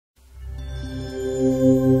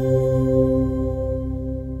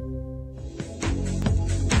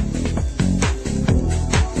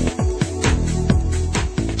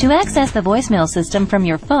To access the voicemail system from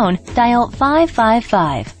your phone, dial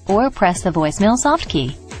 555 or press the voicemail soft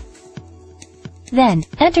key. Then,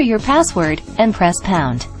 enter your password and press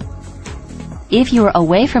pound. If you are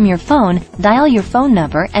away from your phone, dial your phone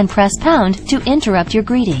number and press pound to interrupt your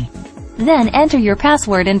greeting. Then enter your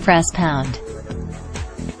password and press pound.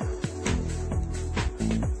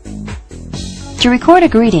 To record a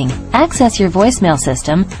greeting, access your voicemail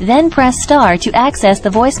system, then press star to access the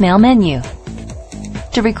voicemail menu.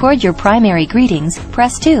 To record your primary greetings,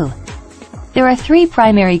 press 2. There are 3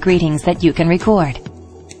 primary greetings that you can record.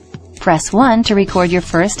 Press 1 to record your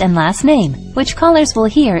first and last name, which callers will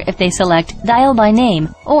hear if they select Dial by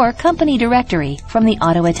Name or Company Directory from the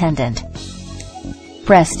auto attendant.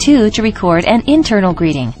 Press 2 to record an internal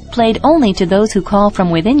greeting, played only to those who call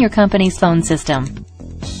from within your company's phone system.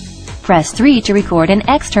 Press 3 to record an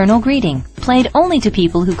external greeting, played only to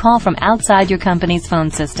people who call from outside your company's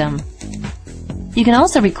phone system. You can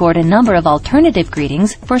also record a number of alternative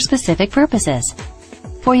greetings for specific purposes.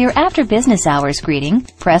 For your after business hours greeting,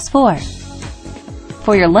 press 4.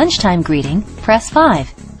 For your lunchtime greeting, press 5.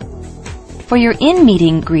 For your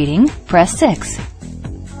in-meeting greeting, press 6.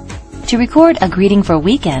 To record a greeting for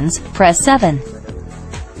weekends, press 7.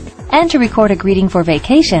 And to record a greeting for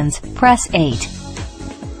vacations, press 8.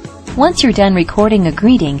 Once you're done recording a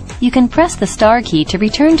greeting, you can press the star key to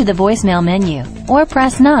return to the voicemail menu, or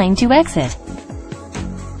press 9 to exit.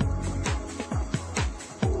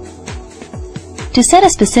 To set a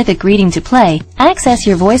specific greeting to play, access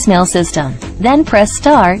your voicemail system, then press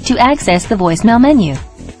star to access the voicemail menu.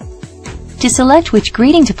 To select which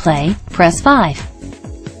greeting to play, press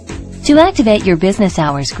 5. To activate your business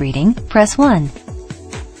hours greeting, press 1.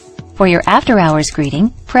 For your after hours greeting,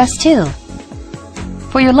 press 2.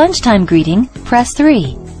 For your lunchtime greeting, press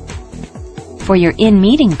 3. For your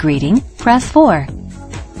in-meeting greeting, press 4.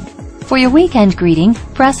 For your weekend greeting,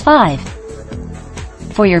 press 5.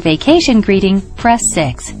 For your vacation greeting, press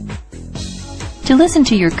 6. To listen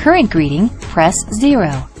to your current greeting, press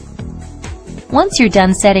 0. Once you're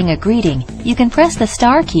done setting a greeting, you can press the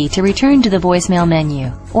star key to return to the voicemail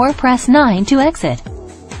menu, or press 9 to exit.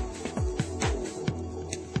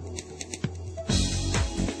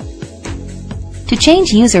 To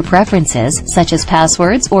change user preferences, such as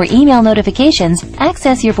passwords or email notifications,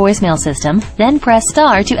 access your voicemail system, then press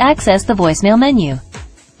star to access the voicemail menu.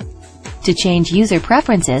 To change user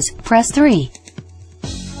preferences, press 3.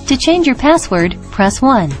 To change your password, press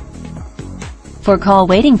 1. For call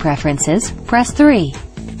waiting preferences, press 3.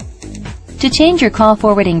 To change your call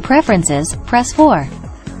forwarding preferences, press 4.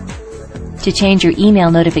 To change your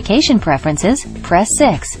email notification preferences, press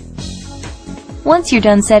 6. Once you're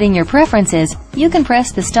done setting your preferences, you can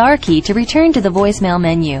press the star key to return to the voicemail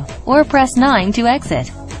menu, or press 9 to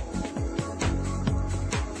exit.